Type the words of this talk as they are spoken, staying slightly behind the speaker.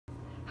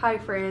Hi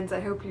friends,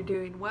 I hope you're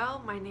doing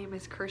well. My name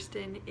is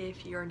Kirsten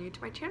if you're new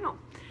to my channel.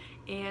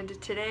 And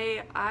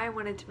today I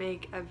wanted to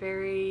make a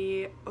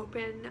very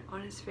open,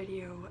 honest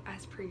video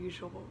as per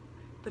usual.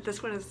 But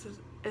this one is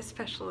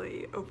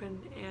especially open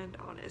and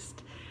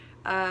honest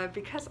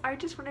because I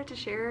just wanted to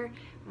share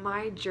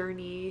my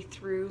journey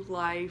through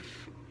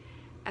life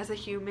as a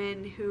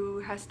human who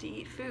has to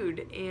eat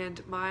food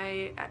and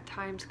my at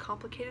times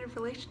complicated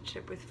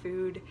relationship with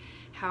food,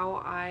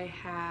 how I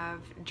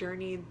have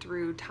journeyed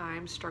through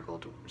time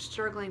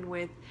struggling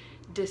with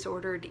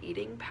disordered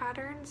eating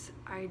patterns.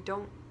 I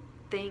don't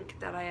think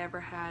that I ever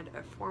had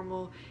a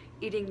formal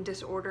eating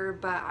disorder,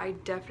 but I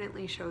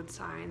definitely showed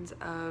signs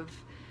of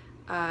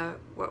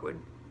what would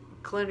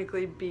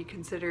clinically be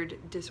considered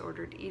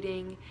disordered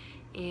eating,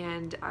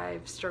 and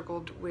I've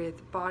struggled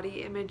with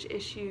body image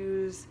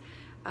issues,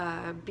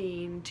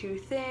 being too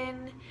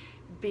thin,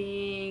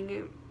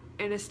 being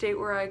in a state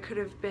where I could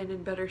have been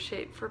in better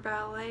shape for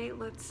ballet,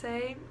 let's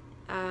say.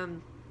 I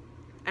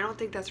don't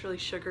think that's really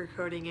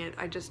sugarcoating it.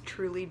 I just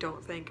truly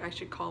don't think I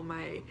should call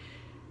my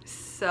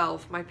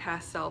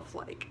past self,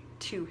 like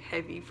too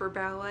heavy for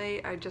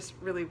ballet. I just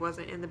really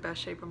wasn't in the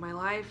best shape of my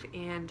life,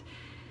 and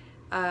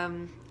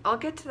I'll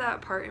get to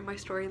that part in my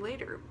story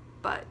later,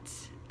 but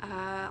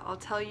I'll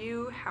tell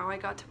you how I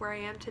got to where I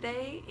am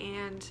today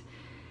and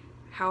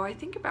how I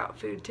think about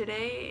food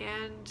today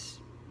and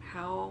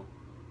how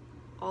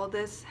all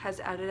this has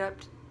added up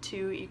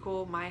to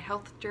equal my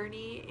health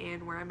journey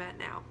and where I'm at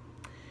now.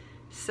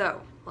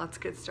 So let's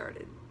get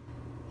started.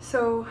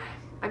 So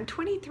I'm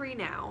 23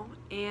 now,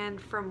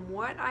 and from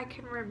what I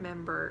can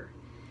remember,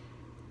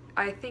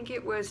 I think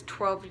it was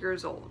 12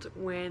 years old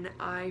when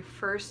I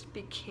first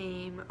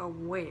became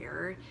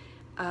aware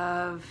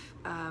of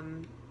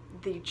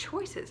the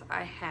choices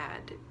I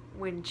had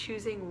when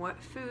choosing what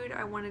food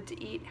I wanted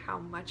to eat, how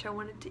much I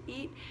wanted to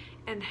eat,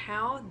 and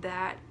how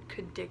that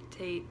could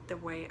dictate the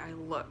way I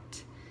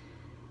looked.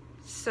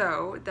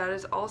 So that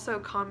is also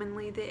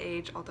commonly the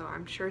age, although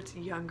I'm sure it's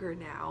younger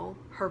now,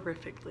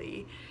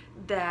 horrifically,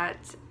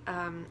 that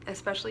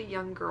especially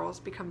young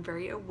girls become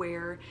very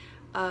aware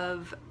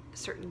of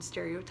certain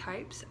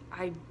stereotypes,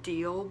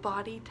 ideal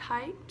body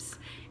types,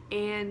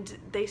 and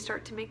they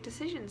start to make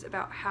decisions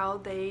about how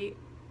they,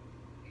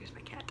 here's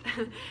my cat,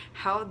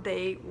 how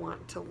they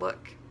want to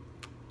look.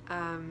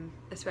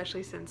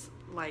 Especially since,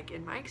 like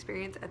in my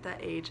experience at that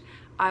age,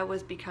 I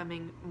was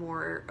becoming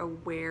more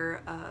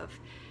aware of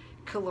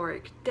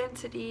caloric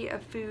density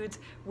of foods,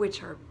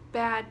 which are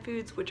bad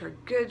foods, which are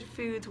good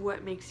foods,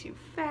 what makes you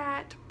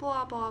fat,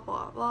 blah blah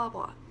blah blah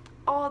blah.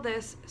 All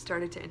this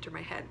started to enter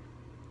my head.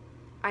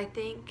 I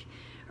think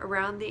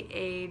around the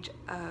age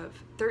of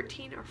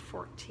 13 or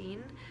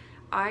 14,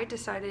 I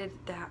decided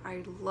that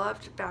I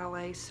loved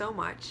ballet so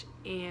much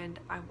and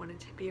I wanted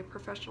to be a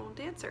professional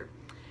dancer.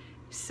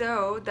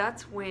 So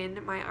that's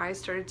when my eyes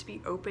started to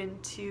be open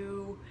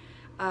to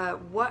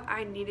what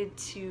I needed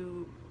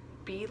to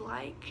be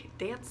like,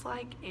 dance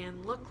like,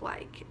 and look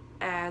like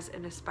as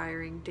an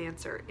aspiring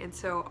dancer. And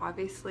so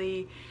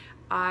obviously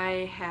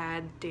I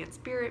had Dance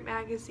Spirit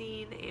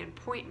magazine and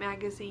Point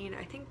magazine.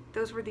 I think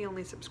those were the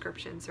only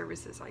subscription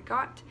services I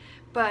got,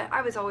 but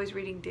I was always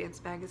reading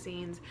dance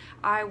magazines.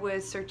 I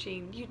was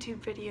searching YouTube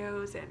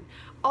videos and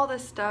all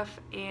this stuff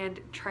and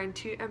trying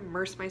to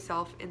immerse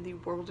myself in the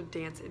world of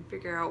dance and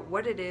figure out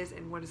what it is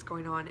and what is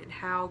going on and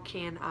how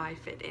can I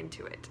fit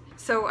into it.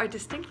 So I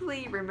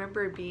distinctly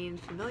remember being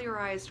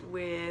familiarized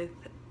with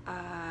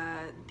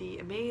the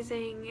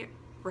amazing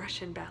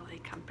Russian ballet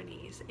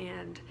companies,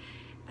 and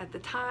at the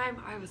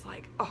time I was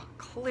like, oh,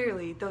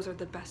 clearly those are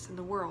the best in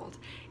the world.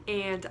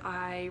 And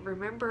I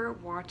remember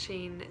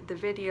watching the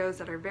videos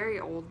that are very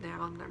old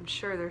now, and I'm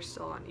sure they're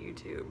still on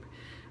YouTube,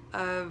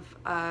 of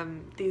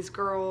these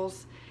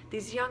girls,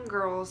 these young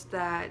girls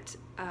that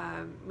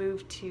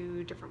moved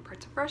to different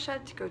parts of Russia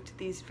to go to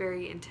these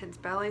very intense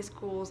ballet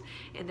schools,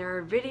 and there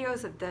are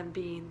videos of them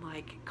being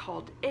like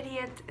called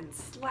idiots and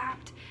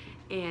slapped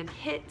and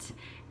hit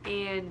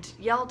and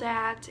yelled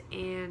at,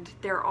 and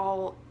they're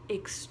all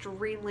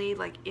extremely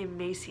like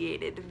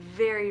emaciated,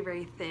 very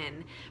very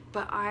thin,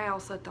 but I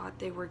also thought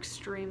they were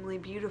extremely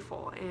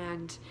beautiful,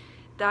 and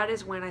that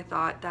is when I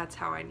thought that's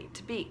how I need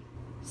to be.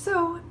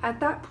 So at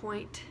that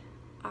point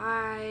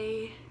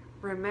I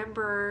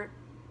remember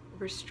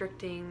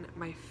restricting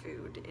my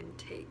food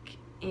intake,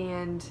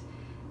 and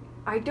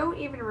I don't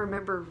even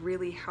remember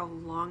really how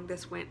long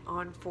this went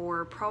on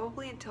for,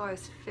 probably until I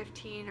was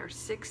 15 or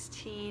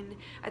 16,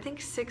 I think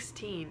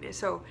 16.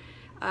 So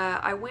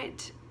I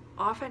went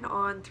off and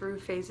on through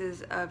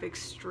phases of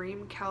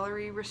extreme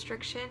calorie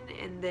restriction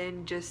and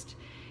then just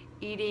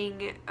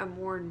eating a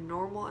more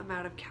normal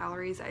amount of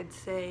calories, I'd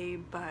say,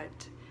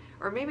 but,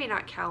 or maybe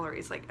not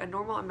calories, like a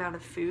normal amount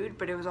of food,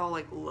 but it was all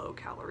like low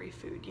calorie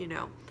food, you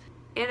know.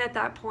 And at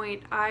that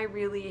point, I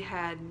really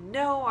had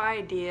no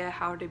idea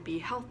how to be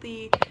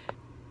healthy.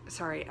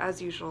 Sorry,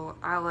 as usual,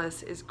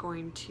 Alice is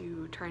going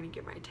to try and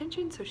get my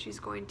attention, so she's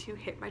going to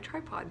hit my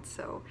tripod,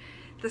 so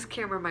this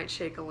camera might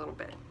shake a little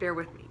bit. Bear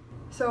with me.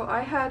 So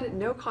I had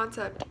no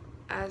concept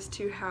as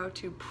to how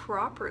to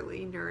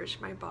properly nourish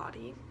my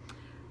body.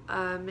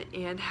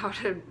 and how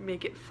to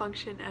make it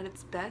function at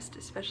its best,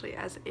 especially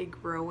as a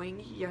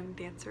growing young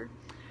dancer.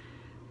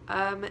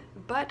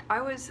 But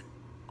I was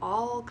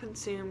all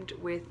consumed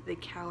with the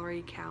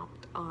calorie count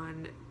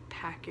on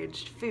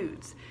packaged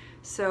foods.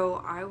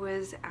 So I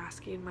was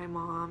asking my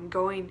mom,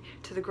 going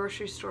to the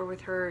grocery store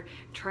with her,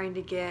 trying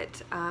to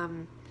get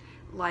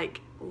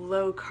like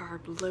low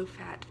carb, low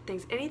fat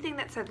things, anything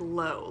that said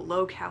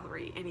low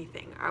calorie,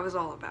 anything. I was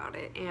all about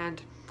it.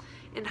 And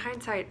in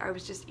hindsight, I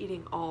was just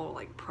eating all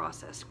like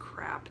processed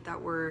crap that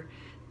were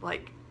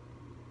like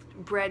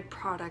bread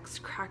products,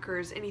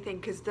 crackers, anything,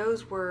 because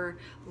those were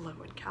low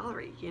in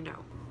calorie, you know.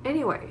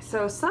 Anyway,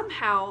 so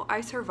somehow I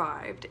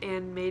survived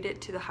and made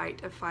it to the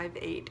height of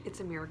 5'8".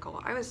 It's a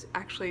miracle. I was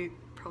actually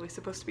probably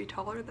supposed to be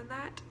taller than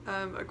that.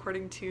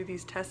 According to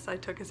these tests I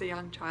took as a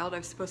young child, I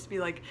was supposed to be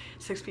like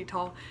 6 feet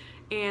tall.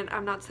 And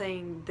I'm not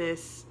saying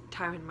this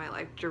time in my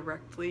life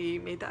directly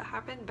made that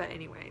happen, but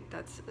anyway,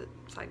 that's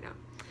a side note.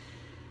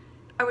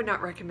 I would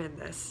not recommend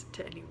this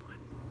to anyone.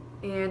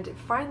 And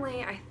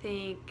finally, I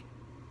think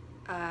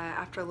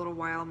after a little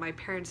while, my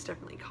parents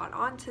definitely caught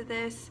on to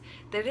this.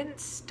 They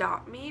didn't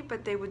stop me,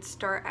 but they would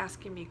start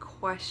asking me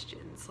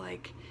questions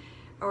like,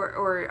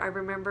 or I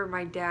remember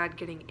my dad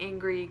getting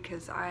angry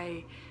because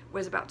I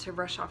was about to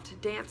rush off to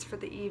dance for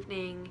the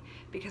evening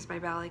because my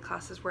ballet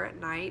classes were at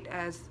night,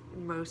 as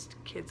most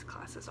kids'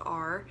 classes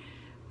are,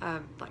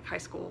 like high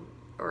school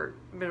or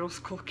middle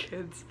school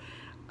kids.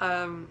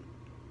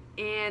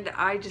 And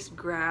I just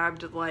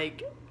grabbed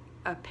like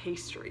a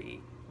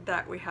pastry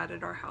that we had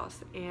at our house,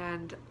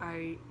 and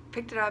I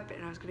picked it up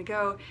and I was gonna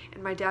go,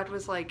 and my dad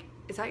was like,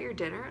 "Is that your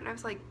dinner?" And I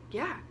was like,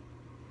 "Yeah."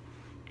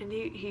 And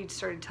he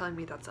started telling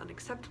me that's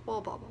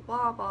unacceptable, blah blah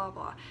blah blah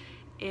blah.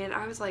 And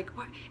I was like,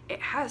 "What?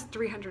 It has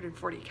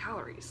 340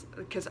 calories,"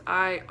 because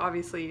I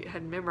obviously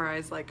had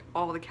memorized like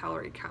all the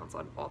calorie counts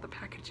on all the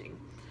packaging.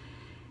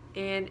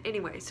 And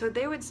anyway, so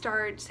they would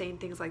start saying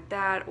things like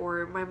that,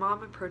 or my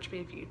mom approached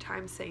me a few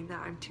times saying that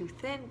I'm too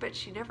thin, but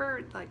she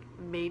never like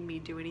made me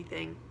do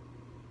anything.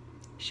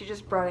 She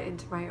just brought it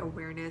into my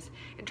awareness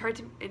and tried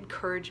to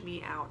encourage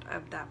me out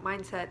of that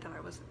mindset that I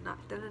was not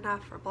thin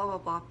enough or blah blah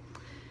blah.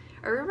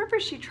 I remember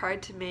she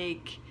tried to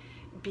make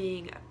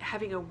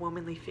having a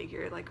womanly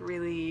figure like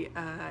really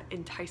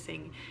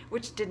enticing,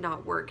 which did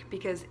not work,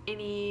 because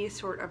any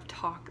sort of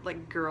talk,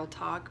 like girl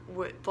talk,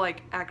 would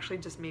like actually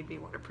just made me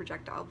want to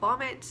projectile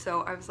vomit.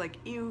 So I was like,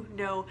 ew,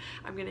 no,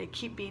 I'm gonna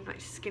keep being my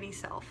skinny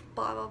self,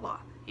 blah blah blah,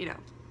 you know.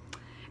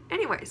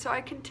 Anyway, so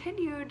I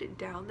continued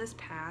down this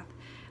path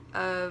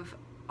of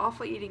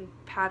awful eating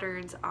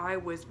patterns. I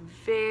was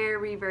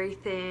very, very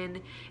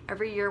thin.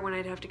 Every year when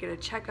I'd have to get a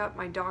checkup,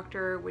 my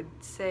doctor would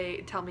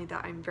tell me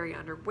that I'm very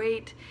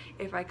underweight.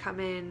 If I come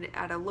in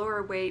at a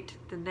lower weight,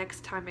 the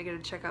next time I get a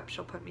checkup,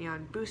 she'll put me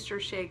on booster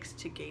shakes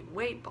to gain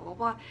weight, blah, blah,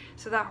 blah.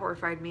 So that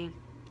horrified me.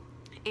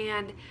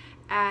 And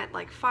at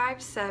like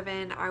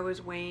 5'7", I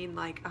was weighing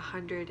like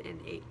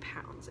 108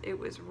 pounds. It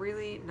was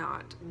really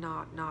not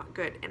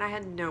good. And I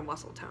had no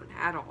muscle tone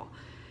at all.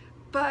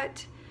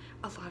 But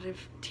a lot of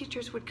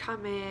teachers would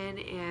come in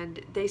and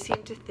they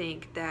seemed to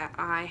think that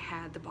I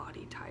had the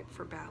body type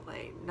for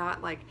ballet.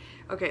 Not like,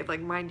 okay,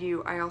 like mind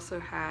you, I also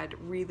had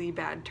really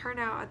bad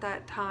turnout at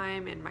that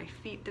time and my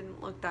feet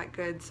didn't look that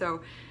good.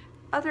 So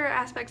other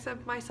aspects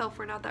of myself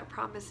were not that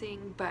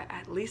promising, but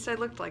at least I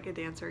looked like a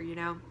dancer, you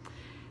know?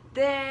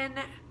 Then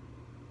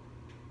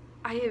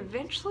I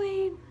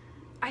eventually,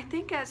 I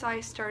think as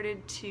I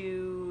started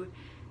to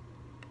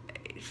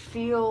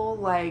feel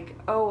like,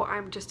 oh,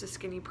 I'm just a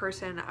skinny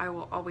person, I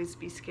will always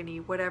be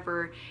skinny,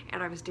 whatever,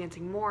 and I was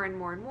dancing more and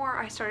more and more,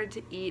 I started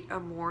to eat a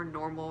more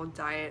normal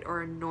diet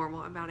or a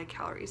normal amount of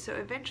calories. So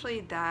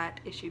eventually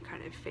that issue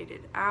kind of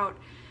faded out.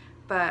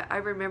 But I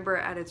remember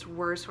at its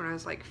worst when I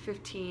was like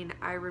 15,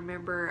 I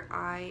remember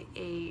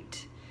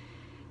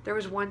there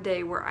was one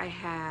day where I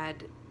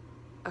had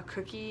a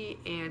cookie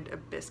and a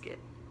biscuit,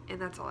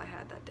 and that's all I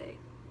had that day.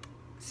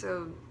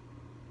 So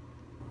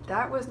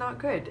that was not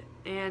good.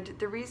 And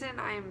the reason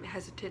I'm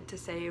hesitant to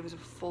say it was a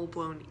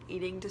full-blown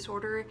eating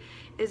disorder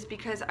is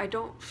because I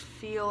don't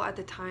feel at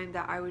the time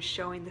that I was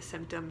showing the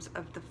symptoms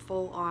of the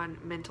full-on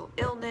mental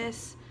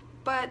illness,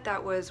 but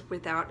that was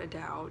without a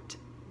doubt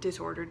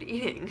disordered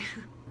eating.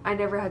 I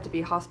never had to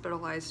be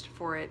hospitalized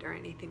for it or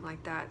anything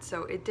like that,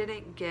 so it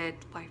didn't get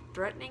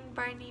life-threatening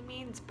by any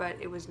means, but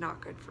it was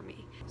not good for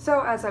me. So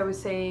as I was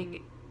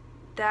saying,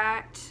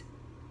 that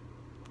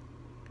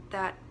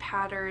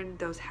pattern,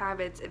 those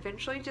habits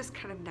eventually just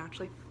kind of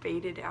naturally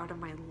faded out of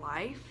my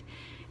life.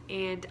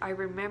 And I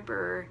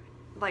remember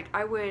like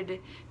I would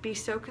be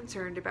so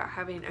concerned about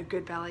having a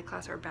good ballet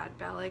class or a bad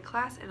ballet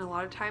class, and a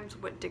lot of times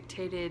what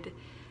dictated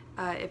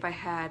if I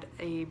had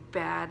a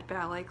bad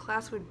ballet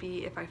class would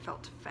be if I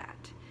felt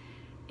fat.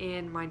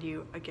 And mind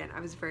you, again, I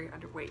was very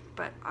underweight,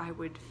 but I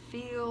would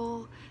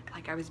feel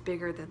like I was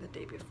bigger than the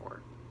day before.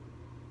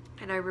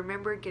 And I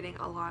remember getting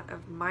a lot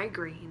of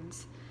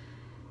migraines,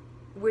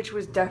 which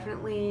was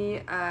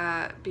definitely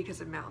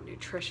because of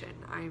malnutrition.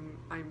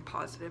 I'm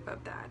positive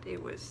of that.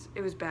 It was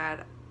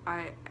bad.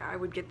 I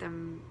would get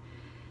them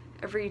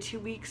every 2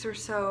 weeks or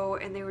so,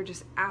 and they were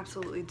just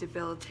absolutely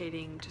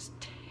debilitating, just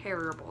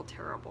terrible,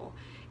 terrible.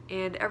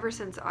 And ever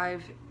since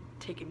I've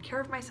taken care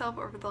of myself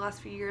over the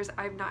last few years,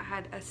 I've not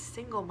had a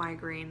single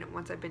migraine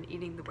once I've been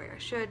eating the way I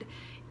should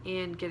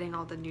and getting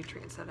all the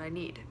nutrients that I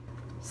need.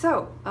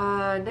 So,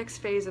 next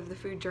phase of the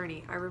food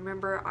journey. I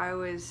remember I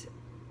was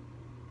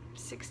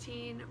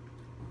 17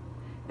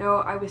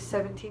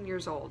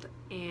 years old,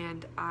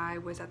 and I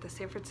was at the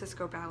San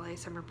Francisco Ballet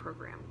summer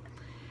program.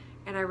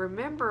 And I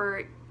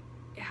remember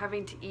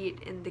having to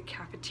eat in the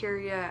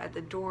cafeteria at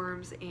the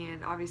dorms,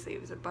 and obviously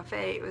it was a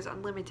buffet, it was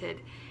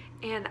unlimited,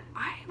 and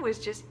I was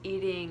just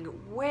eating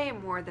way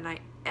more than I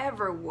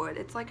ever would.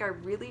 It's like I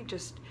really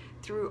just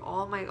threw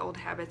all my old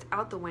habits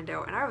out the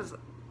window, and I was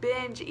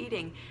binge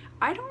eating.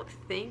 I don't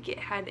think it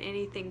had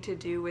anything to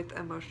do with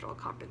emotional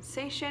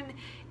compensation.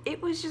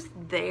 It was just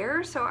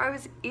there, so I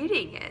was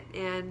eating it,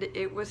 and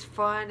it was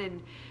fun,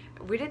 and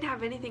we didn't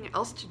have anything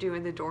else to do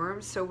in the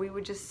dorms, so we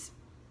would just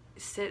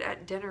sit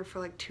at dinner for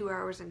like 2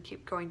 hours and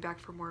keep going back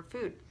for more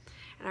food.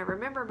 And I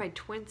remember my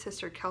twin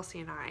sister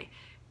Kelsey and I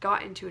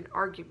got into an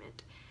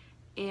argument,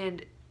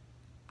 and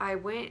I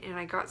went and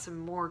I got some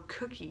more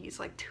cookies,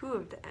 like 2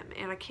 of them,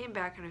 and I came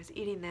back and I was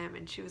eating them,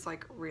 and she was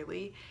like,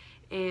 really?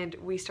 And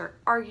we start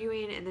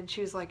arguing, and then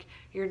she was like,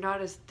 you're not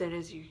as thin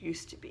as you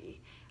used to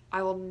be.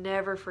 I will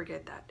never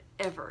forget that,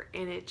 ever.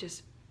 And it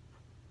just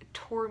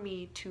tore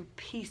me to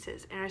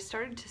pieces, and I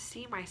started to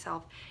see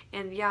myself,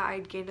 and yeah,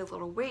 I'd gained a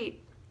little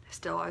weight.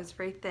 Still, I was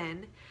very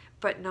thin,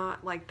 but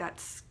not like that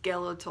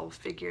skeletal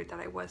figure that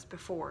I was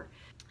before.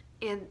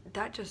 And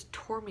that just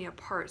tore me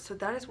apart. So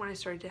that is when I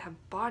started to have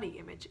body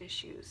image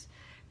issues,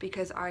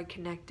 because I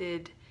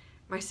connected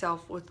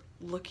myself with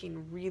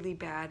looking really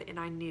bad and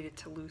I needed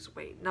to lose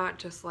weight. Not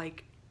just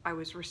like I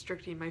was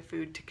restricting my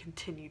food to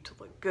continue to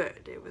look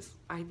good. It was,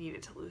 I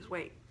needed to lose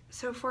weight.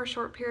 So for a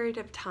short period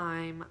of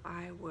time,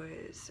 I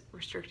was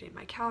restricting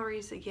my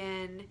calories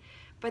again,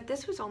 but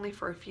this was only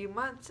for a few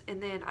months,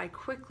 and then I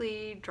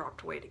quickly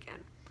dropped weight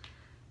again.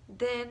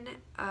 Then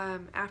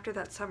after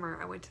that summer,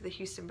 I went to the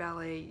Houston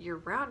Ballet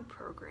year-round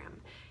program,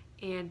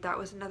 and that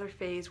was another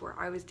phase where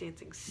I was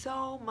dancing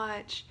so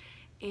much,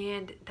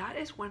 and that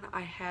is when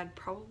I had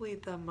probably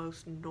the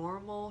most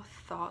normal,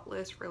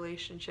 thoughtless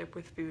relationship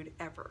with food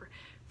ever.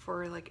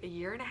 For like a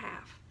year and a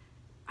half,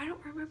 I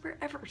don't remember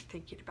ever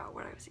thinking about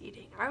what I was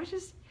eating. I was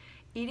just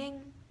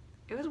eating,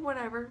 it was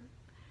whatever.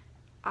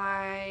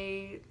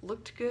 I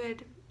looked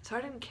good, so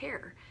I didn't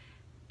care.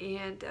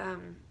 And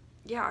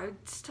yeah, I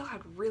still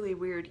had really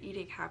weird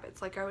eating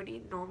habits. Like I would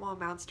eat normal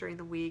amounts during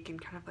the week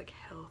and kind of like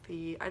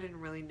healthy. I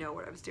didn't really know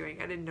what I was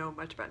doing. I didn't know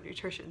much about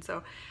nutrition,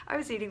 so I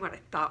was eating what I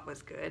thought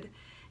was good.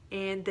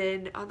 And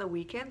then on the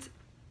weekends,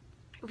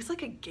 it was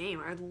like a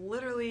game.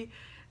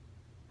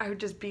 I would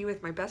just be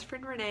with my best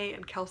friend Renee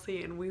and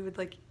Kelsey, and we would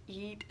like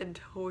eat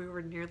until we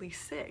were nearly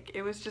sick.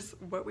 It was just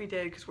what we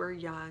did because we were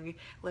young,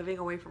 living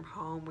away from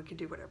home. We could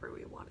do whatever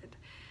we wanted.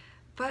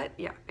 But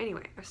yeah,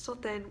 anyway, I was still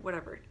thin,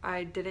 whatever.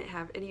 I didn't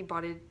have any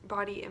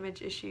body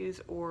image issues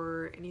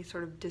or any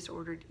sort of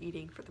disordered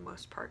eating for the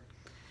most part.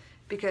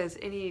 Because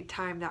any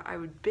time that I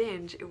would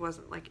binge, it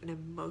wasn't like an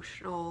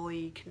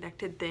emotionally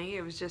connected thing.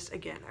 It was just,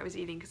 again, I was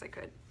eating because I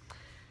could.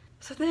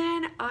 So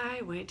then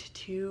I went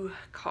to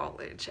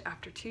college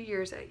after 2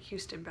 years at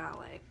Houston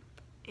Ballet,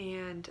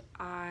 and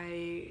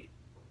I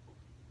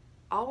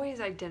always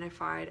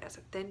identified as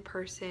a thin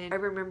person. I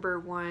remember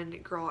one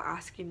girl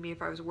asking me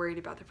if I was worried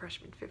about the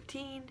freshman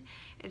 15,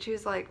 and she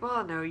was like,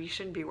 well, no, you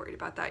shouldn't be worried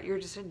about that. You're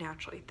just a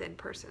naturally thin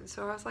person.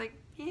 So I was like,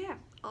 yeah,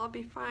 I'll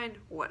be fine,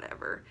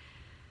 whatever.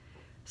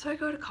 So I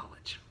go to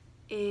college,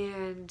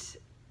 and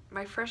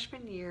my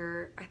freshman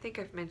year, I think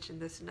I've mentioned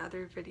this in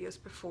other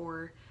videos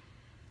before,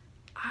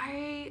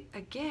 I,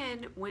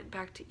 again, went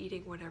back to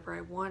eating whatever I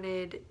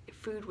wanted.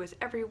 Food was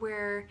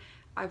everywhere.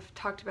 I've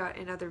talked about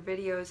in other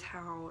videos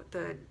how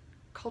the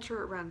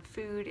culture around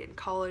food in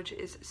college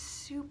is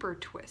super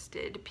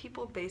twisted.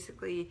 People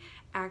basically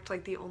act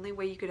like the only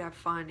way you could have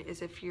fun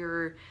is if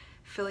you're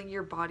filling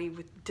your body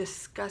with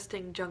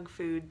disgusting junk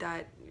food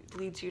that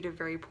leads you to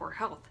very poor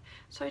health.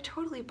 So I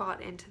totally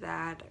bought into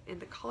that in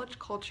the college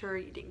culture,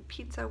 eating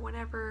pizza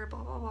whenever,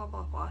 blah, blah, blah,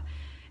 blah, blah.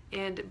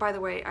 And by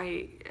the way,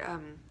 I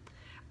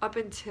up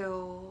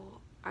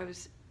until I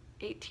was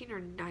 18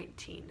 or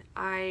 19,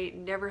 I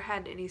never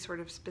had any sort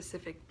of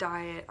specific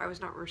diet. I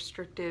was not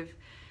restrictive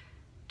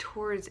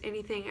towards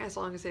anything as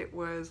long as it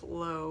was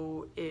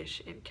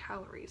low-ish in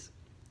calories.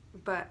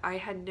 But I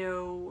had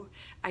no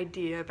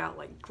idea about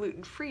like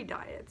gluten-free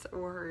diets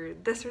or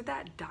this or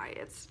that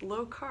diets,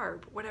 low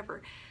carb,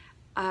 whatever.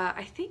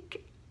 I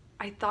think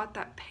I thought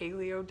that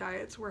paleo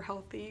diets were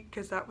healthy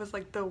because that was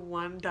like the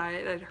one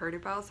diet I'd heard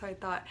about. So I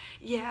thought,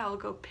 yeah, I'll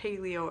go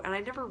paleo. And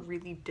I never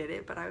really did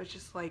it, but I was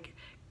just like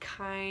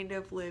kind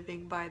of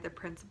living by the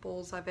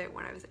principles of it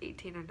when I was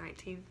 18 or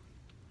 19.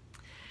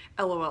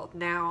 LOL,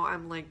 now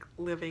I'm like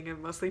living a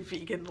mostly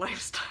vegan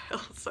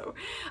lifestyle. So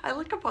I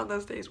look upon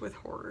those days with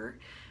horror.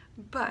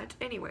 But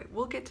anyway,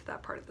 we'll get to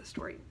that part of the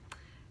story.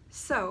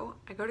 So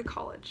I go to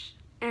college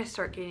and I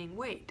start gaining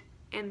weight.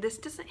 And this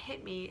doesn't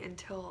hit me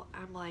until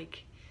I'm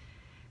like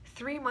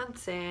 3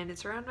 months in,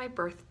 it's around my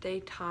birthday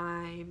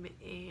time,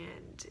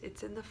 and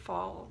it's in the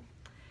fall.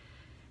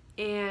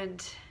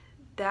 And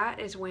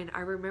that is when I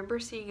remember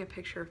seeing a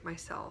picture of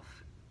myself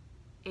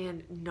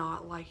and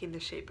not liking the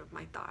shape of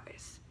my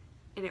thighs.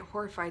 And it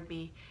horrified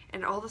me.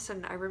 And all of a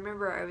sudden, I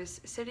remember I was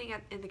sitting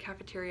in the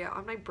cafeteria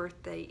on my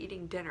birthday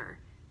eating dinner.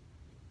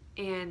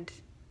 And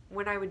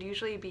when I would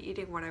usually be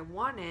eating what I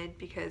wanted,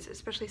 because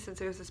especially since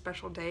it was a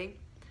special day,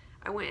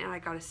 I went and I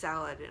got a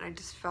salad, and I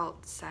just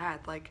felt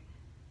sad. Like,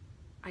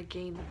 I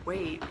gained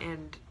weight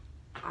and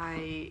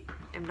I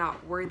am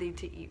not worthy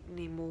to eat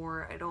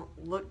anymore. I don't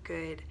look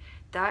good.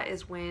 That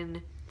is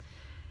when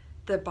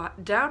the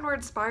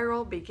downward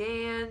spiral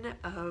began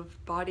of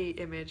body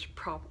image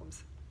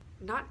problems.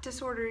 Not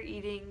disordered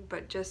eating,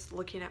 but just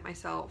looking at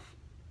myself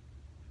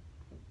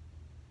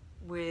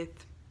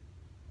with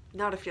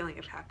not a feeling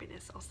of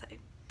happiness, I'll say.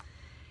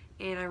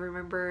 And I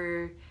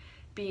remember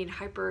being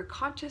hyper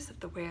conscious of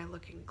the way I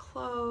look in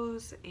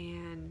clothes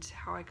and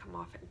how I come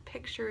off in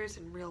pictures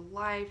in real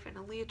life and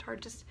a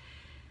leotard, just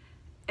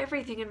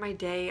everything in my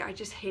day. I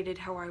just hated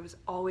how I was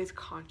always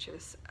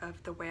conscious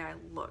of the way I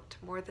looked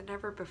more than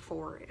ever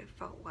before, it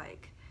felt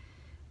like.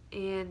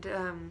 And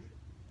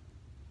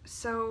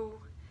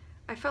so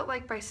I felt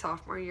like by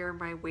sophomore year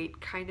my weight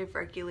kind of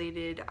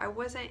regulated. I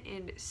wasn't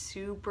in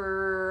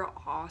super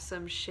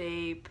awesome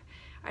shape.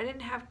 I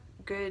didn't have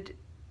good,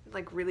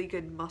 like really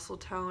good muscle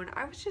tone.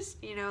 I was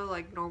just, you know,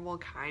 like normal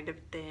kind of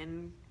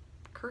thin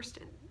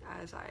Kirsten,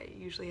 as I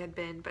usually had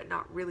been, but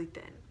not really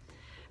thin.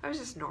 I was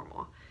just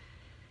normal.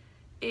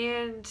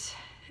 And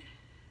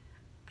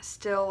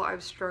still I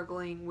was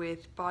struggling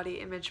with body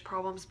image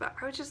problems, but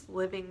I was just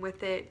living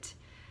with it.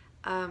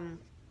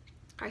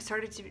 I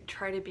started to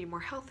try to be more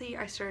healthy.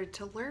 I started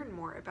to learn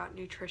more about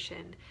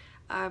nutrition.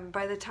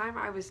 By the time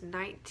I was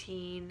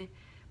 19,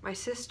 my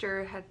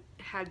sister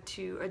had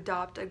to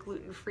adopt a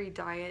gluten-free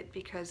diet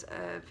because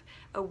of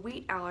a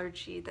wheat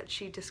allergy that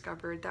she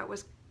discovered that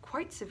was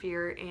quite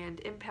severe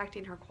and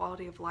impacting her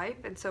quality of life.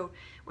 And so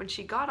when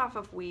she got off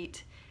of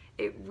wheat,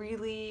 it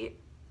really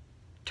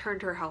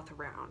turned her health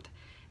around.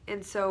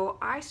 And so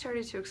I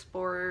started to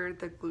explore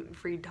the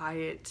gluten-free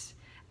diet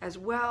as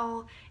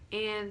well,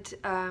 and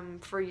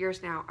for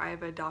years now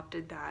I've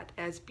adopted that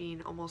as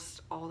being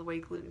almost all the way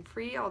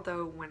gluten-free,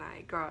 although when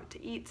I go out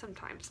to eat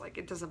sometimes, like,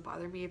 it doesn't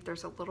bother me if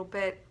there's a little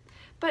bit,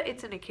 but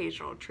it's an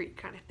occasional treat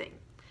kind of thing.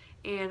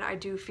 And I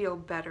do feel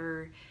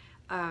better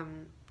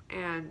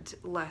and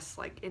less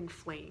like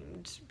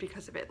inflamed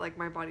because of it. Like,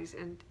 my body's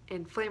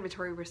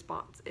inflammatory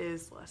response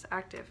is less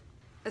active,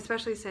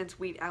 especially since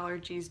wheat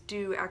allergies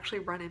do actually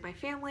run in my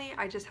family.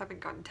 I just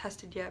haven't gotten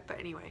tested yet, but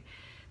anyway,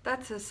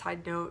 that's a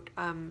side note.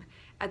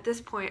 At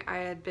this point, I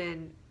had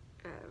been,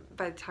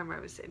 by the time I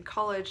was in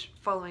college,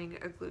 following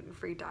a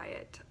gluten-free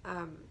diet.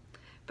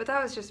 But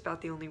that was just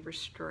about the only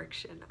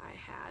restriction I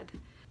had.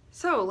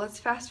 So let's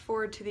fast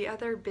forward to the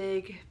other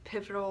big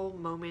pivotal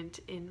moment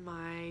in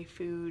my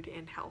food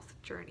and health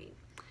journey.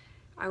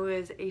 I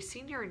was a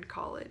senior in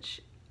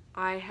college.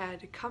 I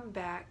had come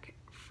back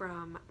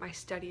from my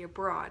study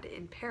abroad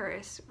in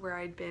Paris, where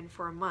I'd been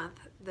for a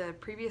month the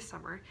previous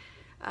summer.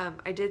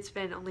 I did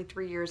spend only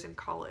 3 years in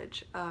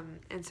college,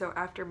 and so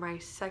after my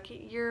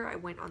second year I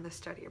went on the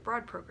study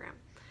abroad program,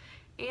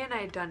 and I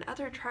had done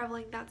other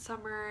traveling that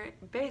summer.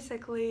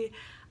 Basically,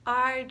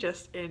 I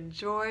just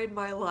enjoyed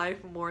my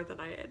life more than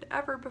I had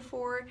ever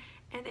before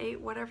and ate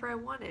whatever I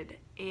wanted,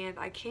 and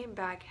I came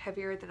back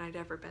heavier than I'd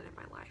ever been in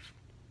my life.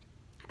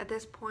 At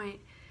this point,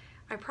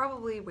 I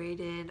probably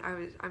weighed in,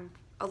 I'm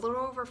a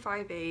little over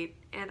 5'8",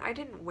 and I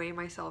didn't weigh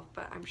myself,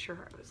 but I'm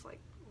sure I was like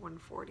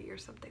 140 or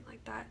something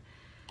like that.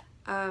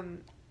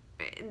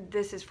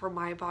 This is for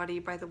my body,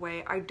 by the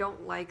way. I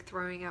don't like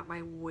throwing out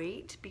my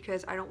weight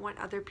because I don't want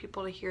other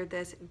people to hear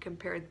this and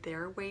compare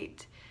their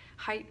weight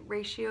height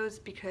ratios,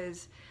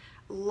 because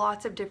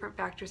lots of different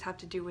factors have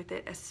to do with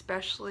it,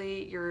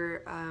 especially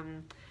your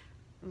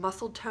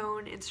muscle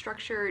tone and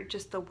structure,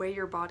 just the way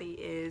your body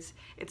is.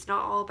 It's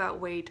not all about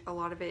weight. A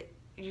lot of it,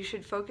 you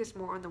should focus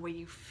more on the way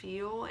you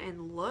feel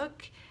and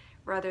look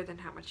rather than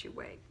how much you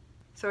weigh.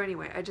 So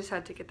anyway, I just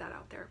had to get that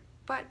out there.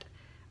 But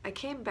I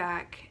came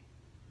back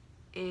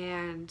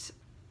and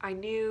I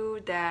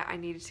knew that I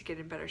needed to get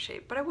in better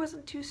shape, but I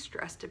wasn't too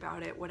stressed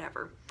about it,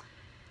 whatever.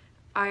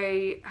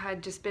 I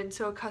had just been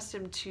so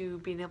accustomed to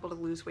being able to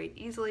lose weight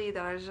easily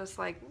that I was just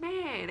like,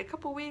 man, a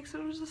couple weeks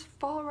it'll just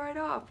fall right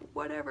off,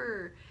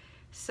 whatever.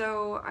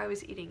 So I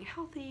was eating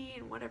healthy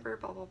and whatever,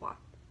 blah, blah, blah.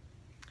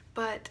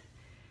 But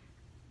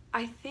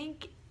I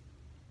think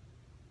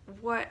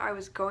what I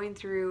was going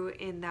through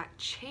in that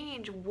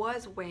change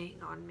was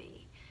weighing on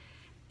me.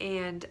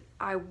 And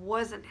I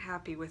wasn't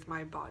happy with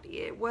my body.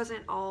 It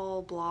wasn't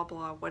all blah,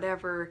 blah,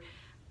 whatever.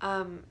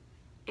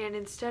 And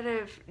instead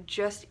of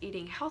just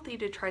eating healthy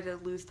to try to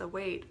lose the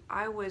weight,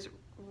 I was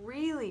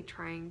really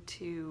trying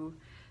to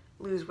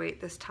lose weight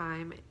this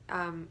time.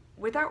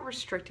 Without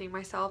restricting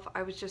myself,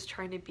 I was just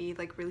trying to be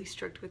like really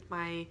strict with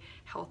my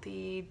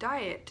healthy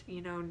diet,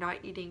 you know, not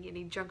eating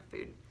any junk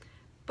food.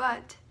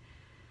 But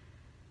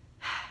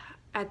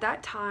at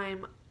that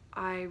time,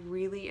 I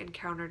really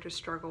encountered a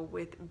struggle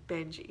with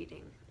binge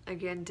eating.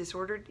 Again,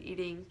 disordered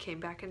eating came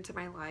back into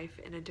my life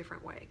in a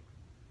different way.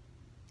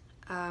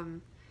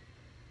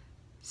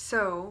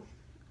 So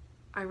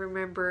I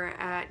remember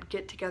at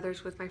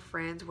get-togethers with my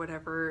friends,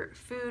 whatever,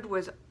 food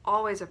was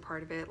always a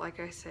part of it. Like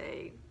I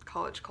say,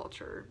 college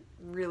culture,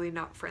 really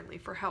not friendly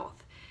for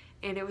health.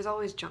 And it was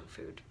always junk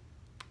food.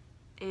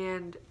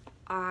 And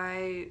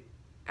I,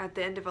 at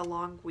the end of a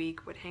long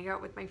week, would hang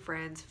out with my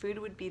friends, food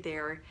would be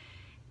there,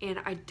 and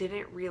I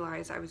didn't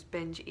realize I was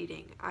binge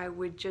eating. I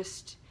would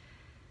just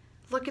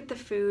look at the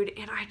food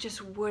and I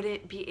just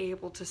wouldn't be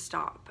able to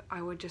stop.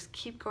 I would just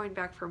keep going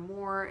back for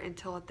more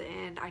until at the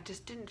end I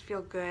just didn't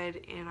feel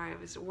good, and I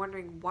was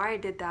wondering why I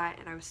did that,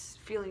 and I was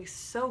feeling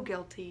so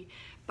guilty,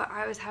 but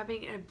I was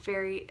having a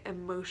very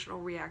emotional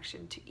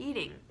reaction to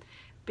eating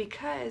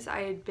because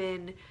I had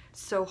been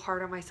so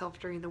hard on myself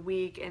during the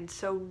week and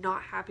so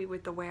not happy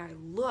with the way I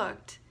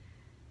looked.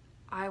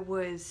 I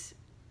was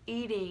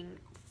eating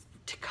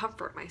to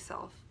comfort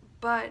myself,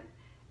 but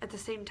at the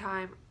same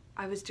time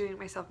I was doing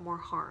myself more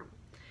harm.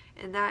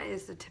 And that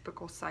is the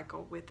typical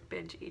cycle with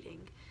binge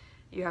eating.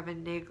 You have a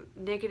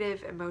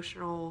negative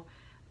emotional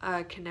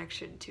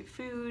connection to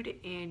food,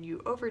 and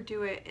you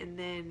overdo it, and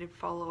then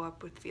follow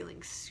up with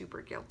feeling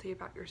super guilty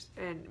about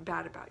and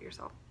bad about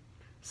yourself.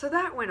 So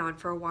that went on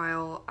for a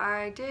while.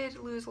 I did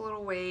lose a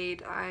little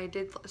weight. I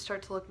did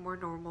start to look more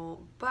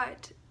normal,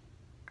 but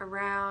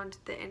around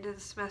the end of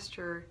the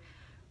semester,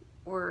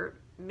 or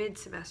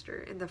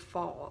mid-semester in the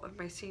fall of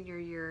my senior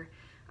year,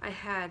 I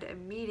had a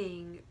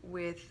meeting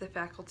with the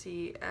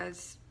faculty,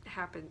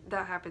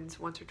 that happens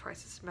once or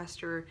twice a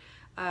semester.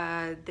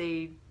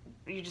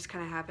 You just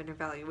kind of have an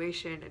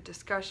evaluation, a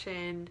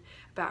discussion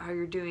about how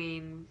you're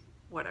doing,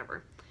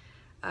 whatever.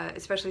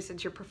 Especially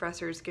since your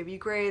professors give you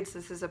grades,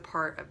 this is a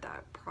part of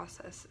that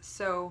process.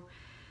 So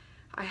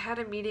I had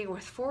a meeting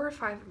with 4 or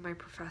 5 of my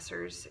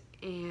professors,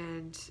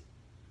 and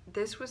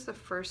this was the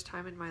first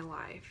time in my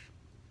life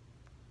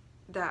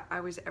that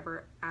I was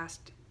ever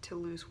asked to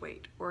lose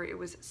weight, or it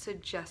was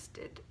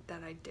suggested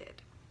that I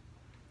did.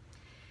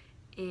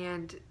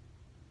 And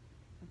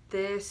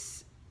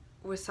this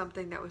was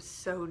something that was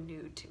so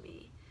new to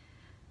me.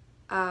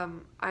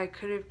 I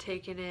could have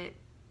taken it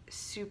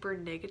super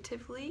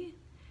negatively.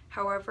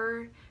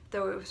 However,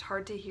 though it was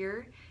hard to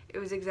hear, it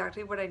was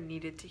exactly what I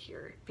needed to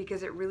hear,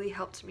 because it really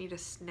helped me to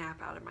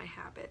snap out of my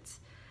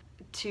habits.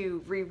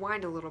 To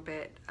rewind a little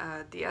bit,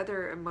 the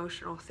other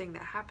emotional thing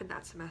that happened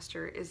that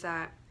semester is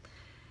that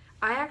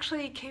I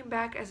actually came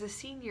back as a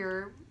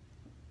senior,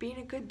 being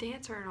a good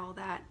dancer and all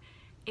that,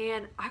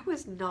 and I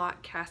was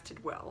not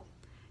casted well.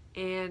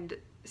 And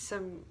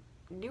some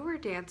newer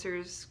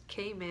dancers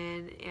came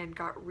in and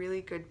got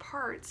really good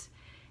parts,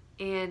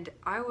 and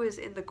I was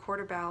in the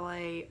quarter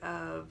ballet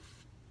of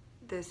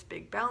this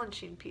big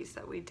balancing piece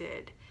that we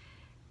did,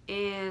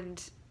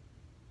 and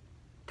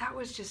that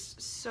was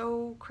just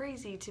so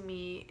crazy to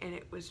me, and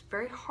it was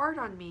very hard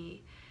on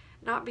me.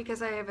 Not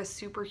because I have a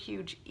super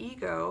huge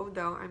ego,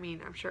 though, I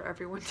mean, I'm sure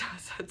everyone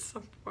does at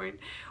some point,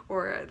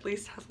 or at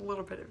least has a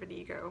little bit of an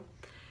ego.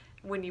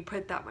 When you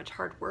put that much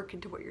hard work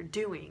into what you're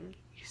doing,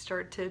 you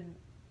start to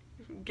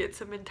get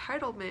some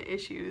entitlement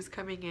issues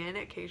coming in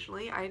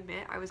occasionally. I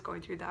admit I was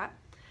going through that.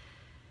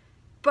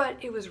 But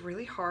it was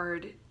really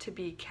hard to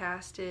be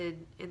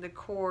casted in the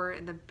core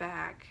and the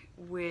back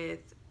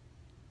with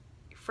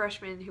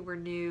freshmen who were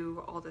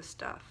new, all this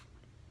stuff.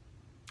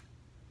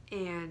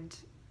 And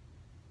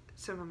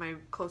some of my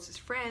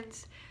closest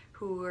friends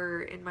who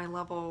were in my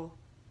level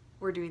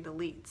were doing the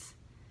leads.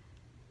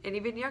 And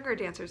even younger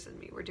dancers than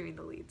me were doing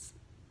the leads.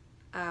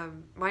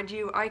 Mind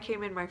you, I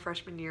came in my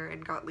freshman year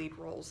and got lead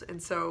roles,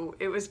 and so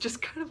it was just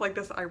kind of like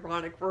this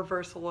ironic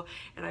reversal,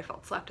 and I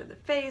felt slapped in the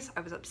face, I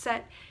was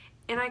upset,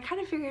 and I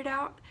kind of figured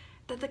out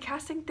that the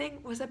casting thing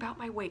was about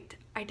my weight.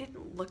 I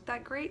didn't look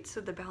that great, so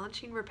the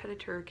balancing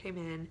repetiteur came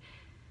in,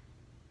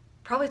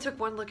 probably took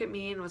one look at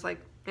me and was like,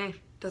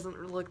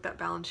 doesn't look that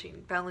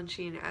balancing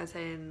as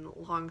in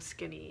long,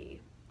 skinny,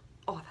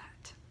 all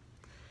that.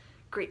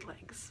 Great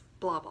legs,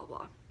 blah, blah,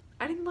 blah.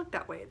 I didn't look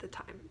that way at the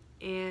time.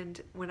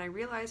 And when I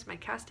realized my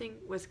casting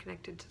was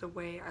connected to the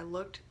way I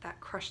looked, that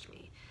crushed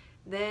me.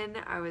 Then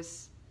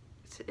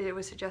it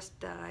was suggested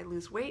that I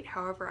lose weight.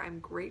 However, I'm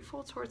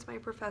grateful towards my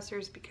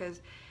professors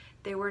because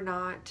they were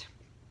not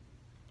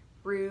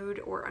rude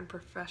or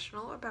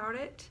unprofessional about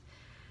it.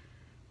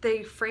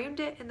 They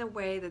framed it in the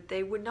way that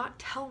they would not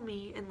tell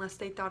me unless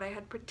they thought I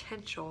had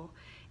potential,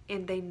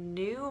 and they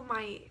knew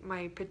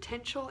my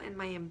potential and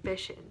my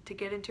ambition to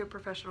get into a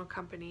professional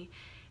company,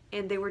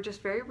 and they were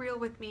just very real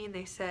with me, and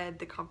they said,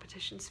 the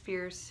competition's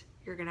fierce,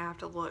 you're gonna have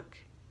to look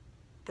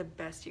the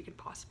best you could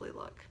possibly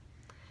look.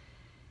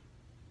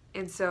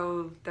 And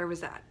so there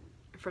was that.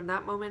 From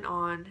that moment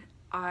on,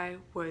 I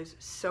was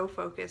so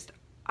focused.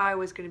 I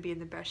was gonna be in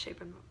the best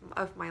shape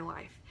of my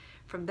life.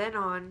 From then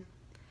on,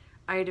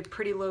 I had a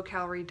pretty low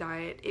calorie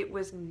diet. It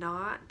was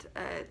not,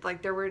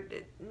 like there were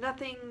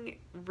nothing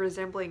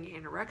resembling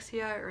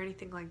anorexia or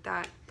anything like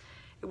that.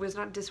 It was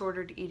not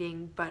disordered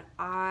eating, but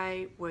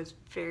I was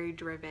very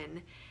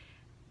driven,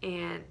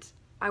 and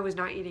I was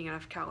not eating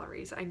enough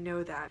calories. I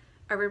know that.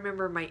 I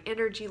remember my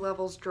energy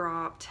levels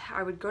dropped.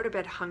 I would go to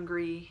bed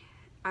hungry.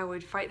 I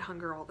would fight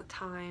hunger all the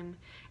time.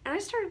 And I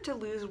started to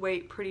lose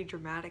weight pretty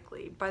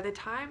dramatically. By the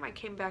time I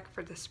came back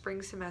for the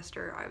spring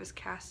semester, I was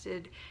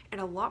casted in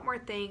a lot more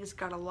things,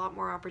 got a lot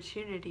more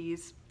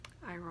opportunities,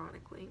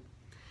 ironically,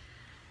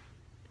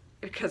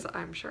 because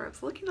I'm sure I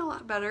was looking a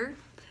lot better.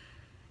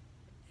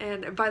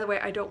 And by the way,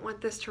 I don't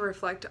want this to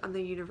reflect on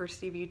the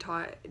University of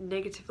Utah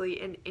negatively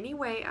in any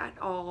way at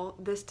all.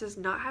 This does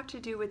not have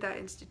to do with that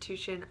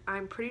institution.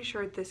 I'm pretty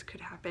sure this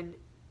could happen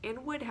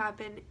and would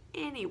happen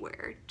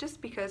anywhere, just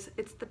because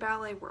it's the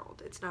ballet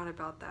world. It's not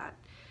about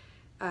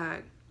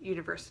that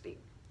university.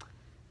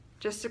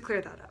 Just to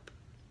clear that up.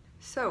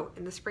 So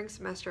in the spring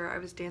semester, I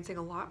was dancing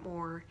a lot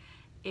more,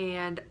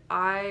 and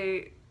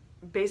I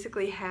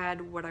basically had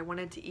what I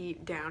wanted to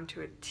eat down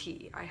to a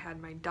T. I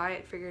had my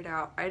diet figured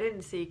out. I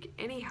didn't seek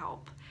any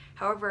help.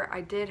 However,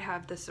 I did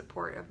have the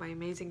support of my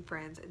amazing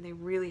friends, and they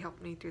really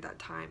helped me through that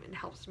time and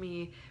helped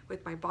me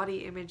with my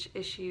body image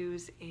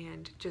issues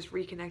and just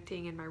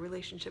reconnecting in my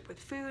relationship with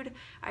food.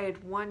 I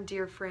had one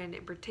dear friend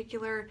in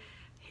particular.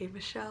 Hey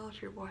Michelle,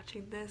 if you're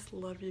watching this,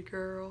 love you,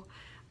 girl.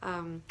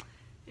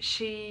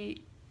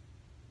 She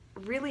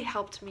really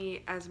helped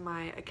me as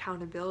my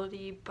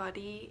accountability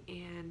buddy,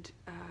 and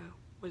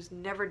was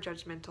never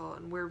judgmental,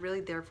 and we're really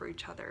there for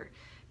each other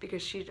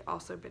because she'd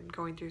also been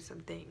going through some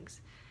things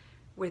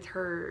with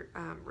her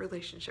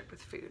relationship with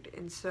food.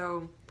 And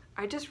so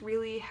I just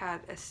really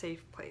had a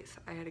safe place.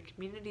 I had a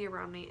community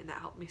around me, and that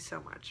helped me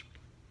so much.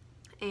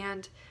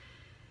 And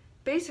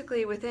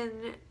basically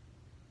within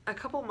a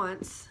couple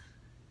months,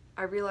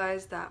 I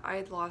realized that I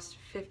had lost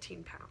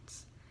 15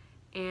 pounds.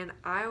 And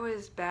I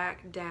was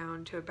back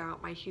down to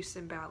about my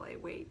Houston Ballet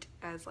weight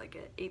as like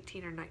an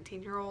 18 or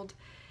 19-year-old.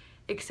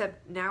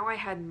 Except now I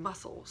had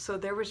muscle, so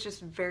there was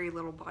just very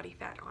little body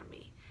fat on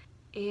me.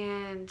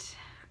 And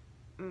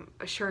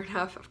sure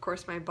enough, of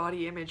course, my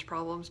body image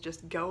problems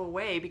just go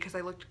away because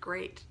I looked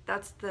great.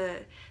 That's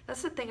the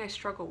thing I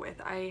struggle with.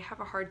 I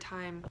have a hard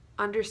time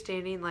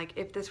understanding, like,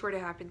 if this were to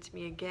happen to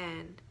me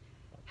again,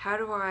 how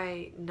do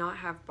I not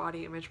have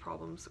body image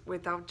problems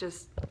without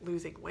just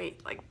losing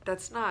weight? Like,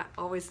 that's not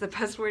always the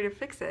best way to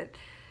fix it.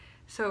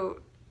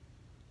 So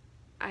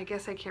I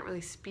guess I can't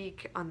really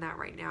speak on that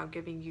right now,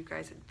 giving you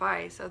guys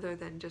advice other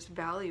than just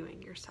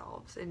valuing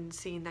yourselves and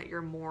seeing that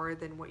you're more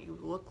than what you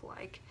look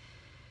like.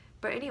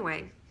 But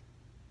anyway,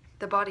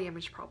 the body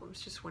image problems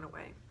just went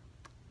away.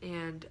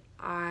 And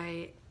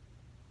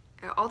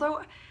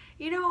although,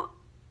 you know,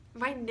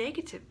 my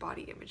negative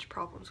body image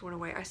problems went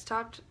away. I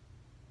stopped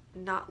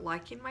not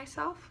liking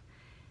myself.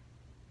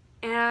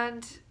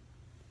 And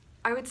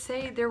I would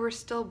say there were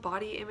still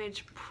body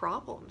image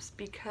problems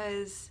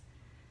because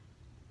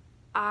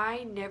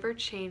I never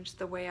changed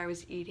the way I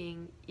was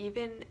eating.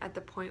 Even at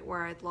the point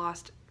where I'd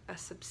lost a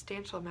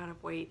substantial amount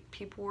of weight,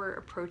 people were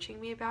approaching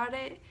me about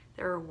it.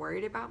 They were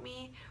worried about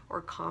me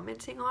or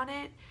commenting on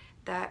it,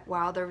 that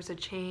wow, there was a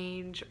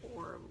change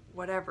or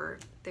whatever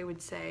they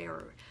would say,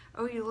 or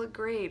oh, you look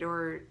great,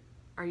 or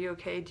are you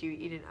okay, do you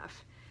eat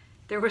enough?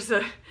 There was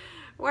a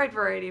wide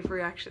variety of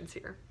reactions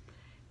here.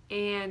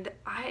 And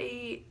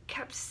I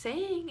kept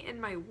saying in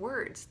my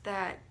words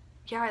that,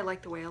 yeah, I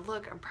like the way I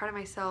look, I'm proud of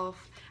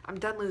myself, I'm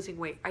done losing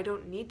weight, I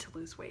don't need to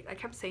lose weight. I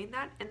kept saying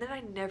that, and then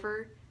I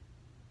never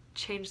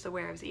changed the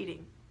way I was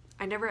eating.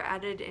 I never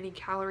added any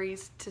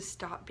calories to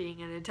stop being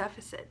in a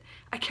deficit.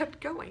 I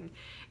kept going.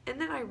 And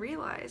then I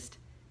realized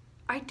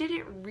I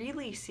didn't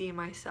really see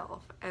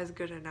myself as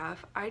good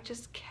enough. I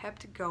just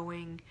kept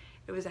going.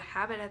 It was a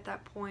habit at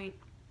that point.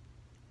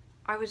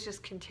 I was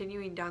just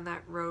continuing down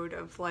that road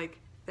of like,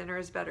 thinner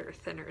is better,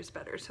 thinner is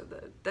better. So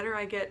the thinner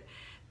I get,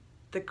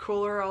 the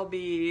cooler I'll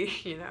be,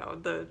 you know,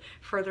 the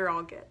further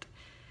I'll get.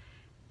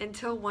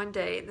 Until one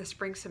day in the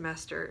spring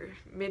semester,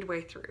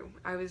 midway through,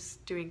 I was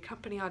doing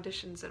company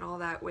auditions and all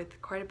that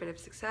with quite a bit of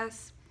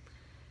success.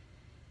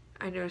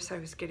 I noticed I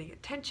was getting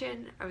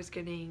attention, I was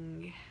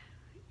getting,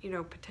 you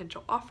know,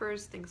 potential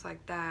offers, things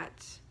like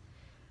that.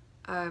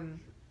 I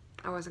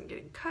wasn't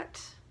getting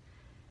cut.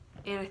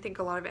 And I think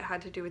a lot of it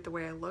had to do with the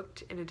way I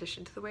looked in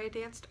addition to the way I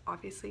danced,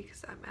 obviously,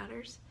 because that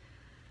matters.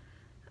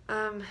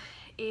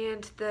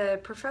 And the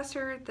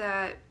professor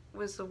that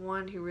was the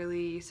one who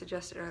really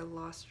suggested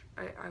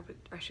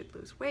I should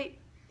lose weight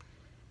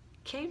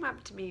came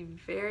up to me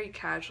very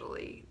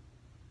casually,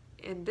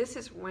 and this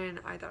is when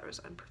I thought it was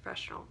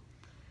unprofessional.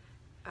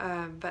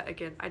 But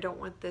again, I don't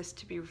want this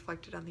to be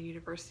reflected on the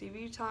University of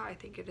Utah. I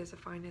think it is a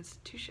fine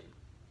institution.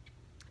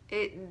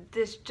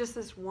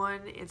 This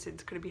one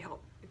instance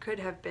could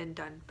have been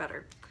done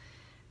better,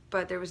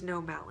 but there was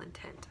no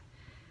malintent.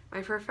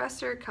 My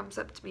professor comes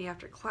up to me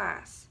after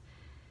class,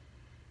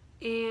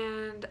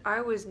 and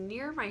I was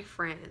near my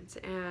friends,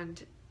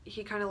 and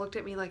he kind of looked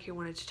at me like he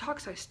wanted to talk,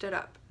 so I stood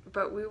up.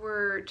 But we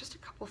were just a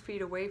couple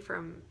feet away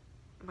from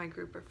my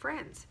group of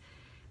friends,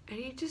 and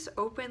he just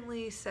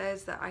openly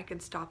says that I can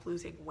stop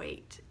losing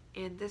weight,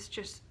 and this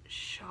just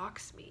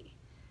shocks me.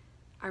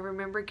 I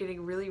remember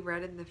getting really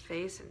red in the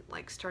face and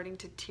like starting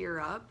to tear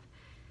up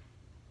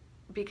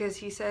because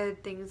he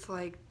said things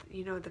like,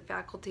 you know, the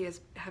faculty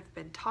have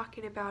been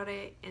talking about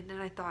it, and then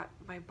I thought,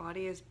 my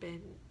body has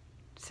been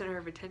center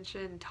of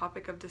attention,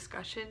 topic of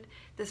discussion.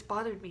 This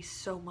bothered me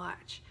so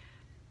much,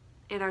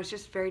 and I was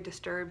just very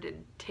disturbed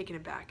and taken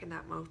aback in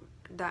that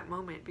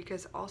moment,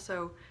 because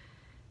also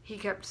he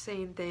kept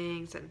saying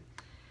things, and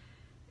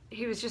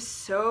he was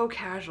just so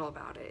casual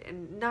about it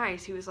and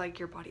nice. He was like,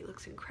 your body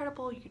looks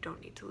incredible, you don't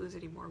need to lose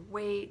any more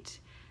weight,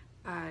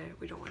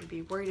 we don't want to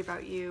be worried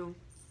about you.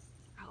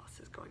 Alice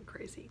is going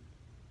crazy.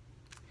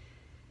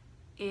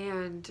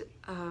 And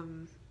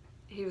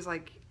he was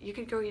like, you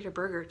could go eat a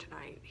burger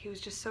tonight. He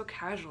was just so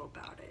casual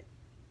about it,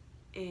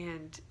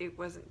 and it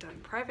wasn't done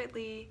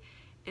privately,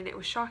 and it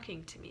was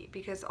shocking to me,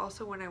 because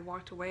also when I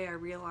walked away I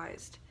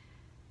realized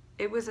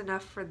it was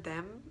enough for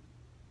them,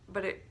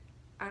 but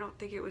I don't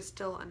think it was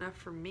still enough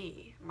for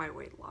me, my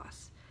weight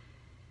loss.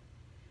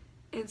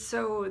 And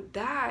so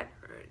that,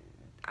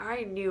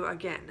 I knew,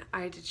 again,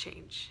 I had to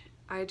change.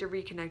 I had to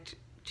reconnect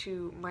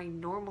to my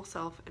normal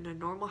self and a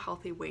normal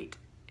healthy weight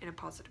in a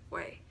positive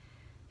way.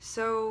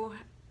 So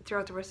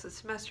throughout the rest of the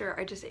semester,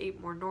 I just ate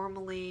more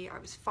normally. I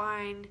was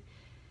fine.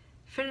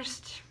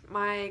 Finished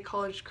my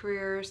college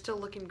career, still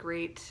looking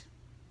great,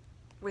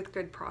 with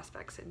good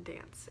prospects in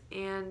dance.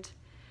 And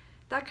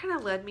that kind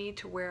of led me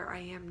to where I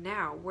am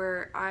now,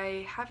 where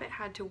I haven't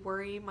had to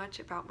worry much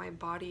about my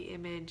body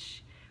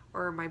image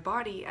or my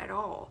body at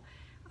all.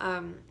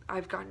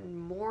 I've gotten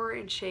more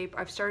in shape.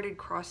 I've started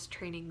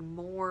cross-training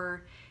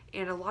more,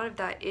 and a lot of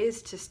that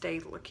is to stay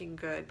looking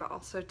good, but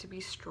also to be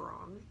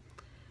strong.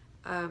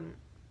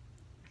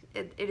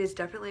 It is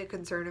definitely a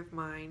concern of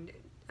mine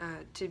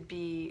to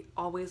be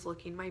always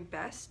looking my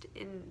best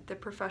in the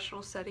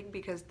professional setting,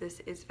 because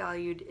this is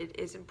valued, it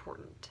is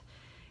important,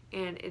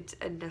 and it's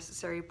a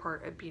necessary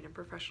part of being a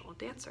professional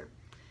dancer.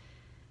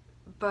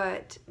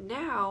 But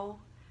now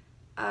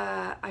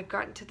I've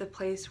gotten to the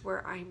place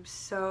where I'm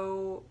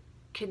so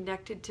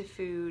connected to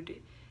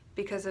food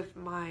because of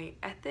my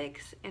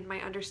ethics and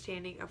my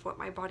understanding of what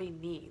my body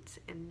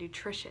needs and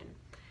nutrition.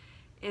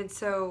 And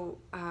so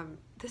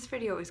this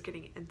video is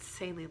getting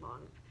insanely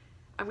long.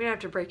 I'm gonna have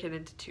to break it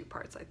into 2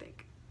 parts, I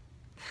think.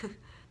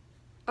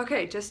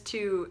 Okay, just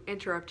to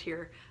interrupt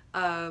here,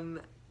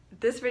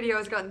 this video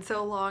has gotten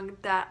so long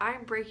that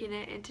I'm breaking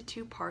it into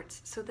 2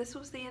 parts. So this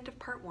was the end of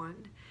part 1.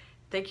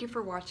 Thank you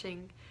for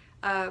watching.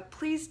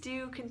 Please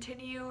do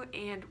continue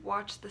and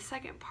watch the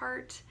second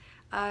part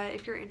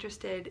if you're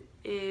interested.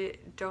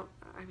 Do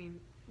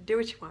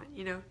what you want,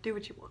 you know, do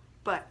what you want.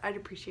 But I'd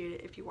appreciate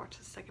it if you watch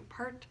the second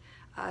part.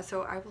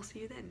 So I will see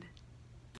you then.